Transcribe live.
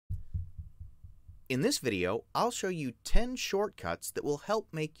In this video, I'll show you 10 shortcuts that will help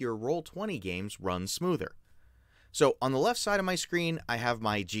make your Roll20 games run smoother. So on the left side of my screen, I have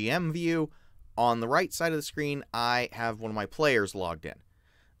my GM view. On the right side of the screen, I have one of my players logged in.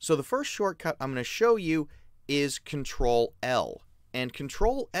 So the first shortcut I'm going to show you is Ctrl+L. And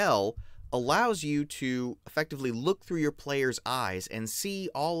Ctrl+L allows you to effectively look through your player's eyes and see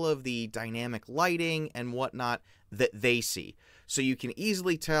all of the dynamic lighting and whatnot that they see. So you can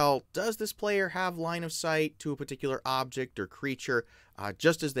easily tell, does this player have line of sight to a particular object or creature,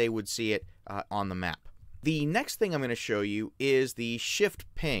 just as they would see it on the map. The next thing I'm going to show you is the Shift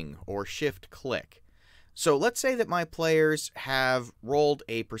Ping or Shift+Click. So let's say that my players have rolled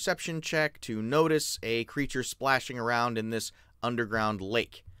a perception check to notice a creature splashing around in this underground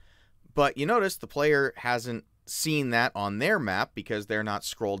lake. But you notice the player hasn't seen that on their map because they're not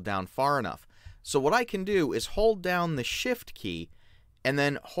scrolled down far enough. So what I can do is hold down the Shift key and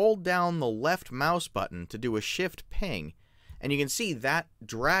then hold down the left mouse button to do a Shift Ping. And you can see that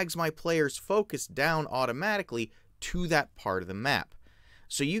drags my player's focus down automatically to that part of the map.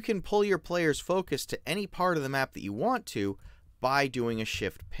 So you can pull your player's focus to any part of the map that you want to by doing a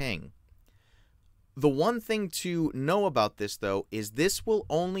Shift Ping. The one thing to know about this, though, is this will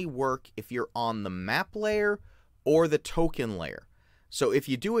only work if you're on the map layer or the token layer. So if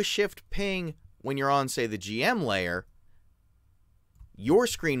you do a Shift Ping when you're on, say, the GM layer, your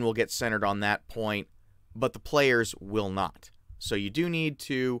screen will get centered on that point, but the players will not. So you do need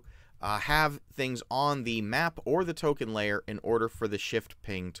to have things on the map or the token layer in order for the Shift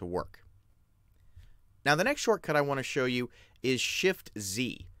Ping to work. Now the next shortcut I want to show you is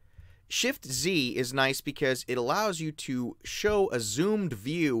Shift+Z. Shift+Z is nice because it allows you to show a zoomed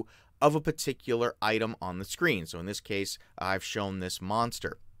view of a particular item on the screen. So in this case, I've shown this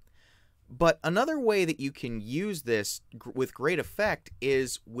monster. But another way that you can use this with great effect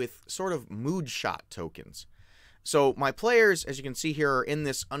is with sort of mood shot tokens. So my players, as you can see here, are in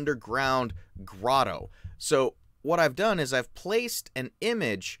this underground grotto. So what I've done is I've placed an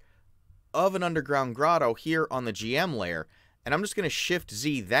image of an underground grotto here on the GM layer, and I'm just going to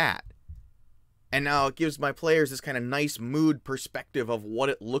Shift+Z that. And now it gives my players this kind of nice mood perspective of what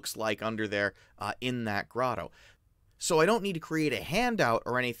it looks like under there in that grotto. So I don't need to create a handout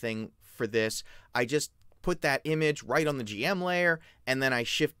or anything for this. I just put that image right on the GM layer, and then I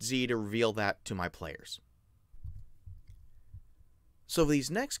Shift+Z to reveal that to my players. So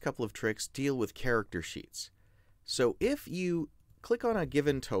these next couple of tricks deal with character sheets. So if you click on a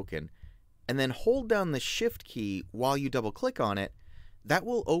given token and then hold down the Shift key while you double click on it, that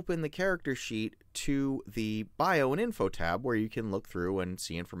will open the character sheet to the Bio and Info tab where you can look through and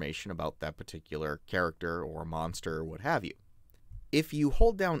see information about that particular character or monster or what have you. If you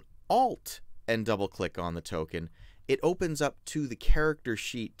hold down Alt and double click on the token, it opens up to the character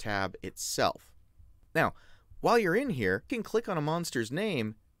sheet tab itself. Now, while you're in here, you can click on a monster's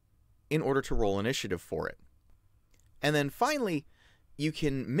name in order to roll initiative for it. And then finally, you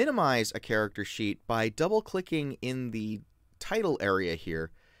can minimize a character sheet by double-clicking in the title area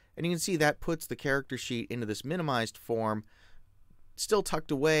here. And you can see that puts the character sheet into this minimized form, still tucked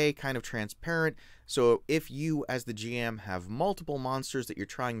away, kind of transparent. So if you, as the GM, have multiple monsters that you're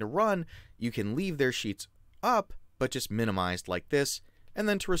trying to run, you can leave their sheets up, but just minimized like this. And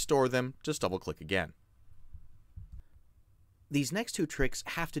then to restore them, just double-click again. These next two tricks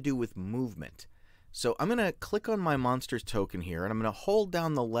have to do with movement. So I'm going to click on my monster's token here, and I'm going to hold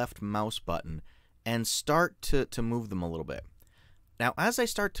down the left mouse button and start to move them a little bit. Now, as I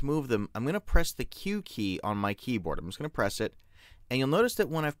start to move them, I'm going to press the Q key on my keyboard. I'm just going to press it, and you'll notice that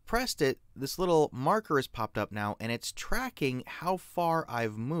when I've pressed it, this little marker has popped up now, and it's tracking how far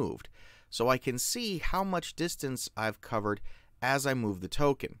I've moved. So I can see how much distance I've covered as I move the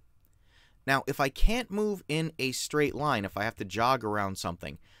token. Now, if I can't move in a straight line, if I have to jog around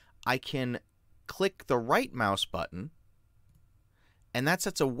something, I can click the right mouse button, and that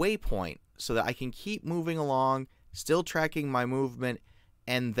sets a waypoint so that I can keep moving along, still tracking my movement,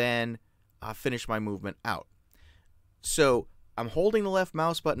 and then finish my movement out. So I'm holding the left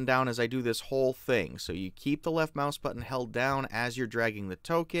mouse button down as I do this whole thing. So you keep the left mouse button held down as you're dragging the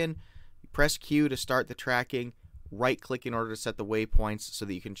token, you press Q to start the tracking, right-click in order to set the waypoints so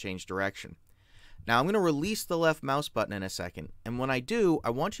that you can change direction. Now I'm going to release the left mouse button in a second, and when I do, I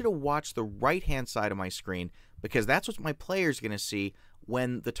want you to watch the right-hand side of my screen because that's what my player's going to see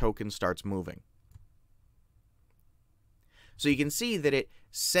when the token starts moving. So you can see that it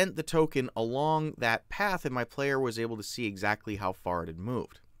sent the token along that path, and my player was able to see exactly how far it had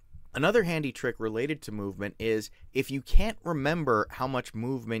moved. Another handy trick related to movement is if you can't remember how much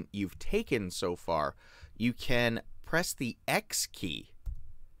movement you've taken so far, you can press the X key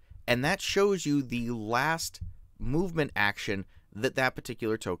and that shows you the last movement action that that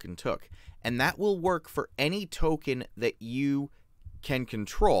particular token took. And that will work for any token that you can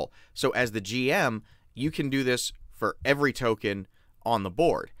control. So as the GM, you can do this for every token on the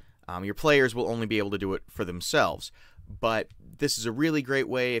board. Your players will only be able to do it for themselves. But this is a really great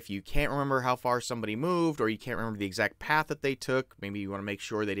way if you can't remember how far somebody moved, or you can't remember the exact path that they took. Maybe you want to make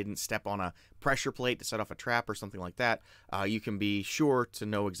sure they didn't step on a pressure plate to set off a trap or something like that. You can be sure to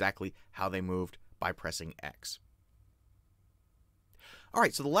know exactly how they moved by pressing X. All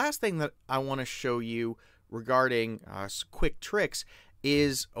right, so the last thing that I want to show you regarding quick tricks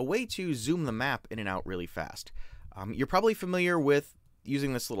is a way to zoom the map in and out really fast. You're probably familiar with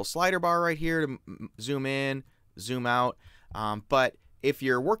using this little slider bar right here to zoom in, zoom out, but if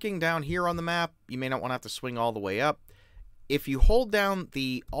you're working down here on the map, you may not want to have to swing all the way up. If you hold down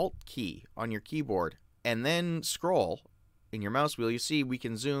the Alt key on your keyboard and then scroll in your mouse wheel, you see we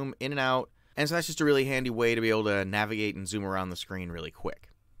can zoom in and out, and so that's just a really handy way to be able to navigate and zoom around the screen really quick.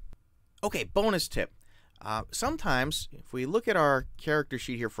 Okay, bonus tip. Sometimes, if we look at our character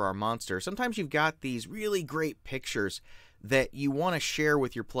sheet here for our monster, sometimes you've got these really great pictures that you want to share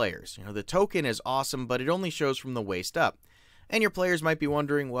with your players. You know, the token is awesome, but it only shows from the waist up. And your players might be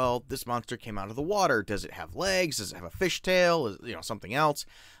wondering, well, this monster came out of the water. Does it have legs? Does it have a fishtail? You know, something else?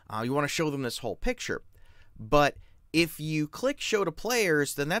 You want to show them this whole picture. But if you click Show to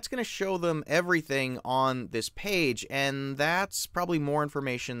Players, then that's going to show them everything on this page, and that's probably more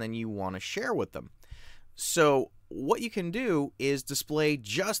information than you want to share with them. So what you can do is display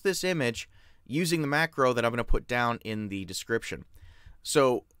just this image using the macro that I'm going to put down in the description.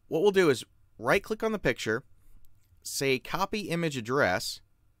 So what we'll do is right-click on the picture, say Copy Image Address,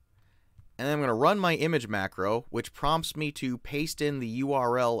 and then I'm going to run my image macro, which prompts me to paste in the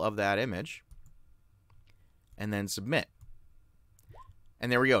URL of that image, and then submit.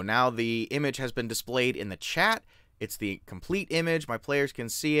 And there we go. Now the image has been displayed in the chat. It's the complete image. My players can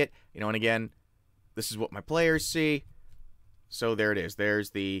see it. You know, and again, this is what my players see. So there it is.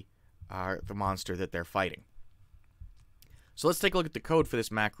 There's the monster that they're fighting. So let's take a look at the code for this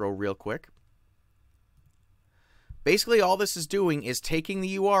macro real quick. Basically, all this is doing is taking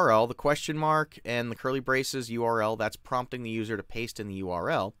the URL, the question mark, and the curly braces URL. That's prompting the user to paste in the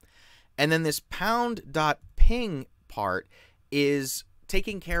URL. And then this pound.ping part is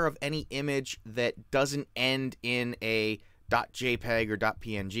taking care of any image that doesn't end in a .jpeg or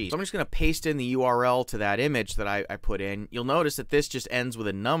 .png. So I'm just going to paste in the URL to that image that I put in. You'll notice that this just ends with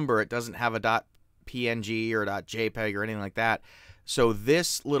a number. It doesn't have a .png or .jpeg or anything like that. So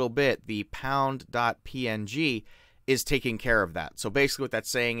this little bit, the pound.png, is taking care of that. So basically what that's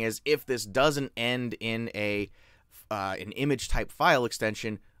saying is if this doesn't end in an image type file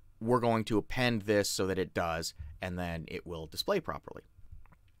extension, we're going to append this so that it does, and then it will display properly.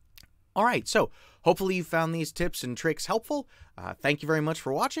 All right, so hopefully you found these tips and tricks helpful. Thank you very much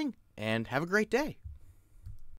for watching, and have a great day.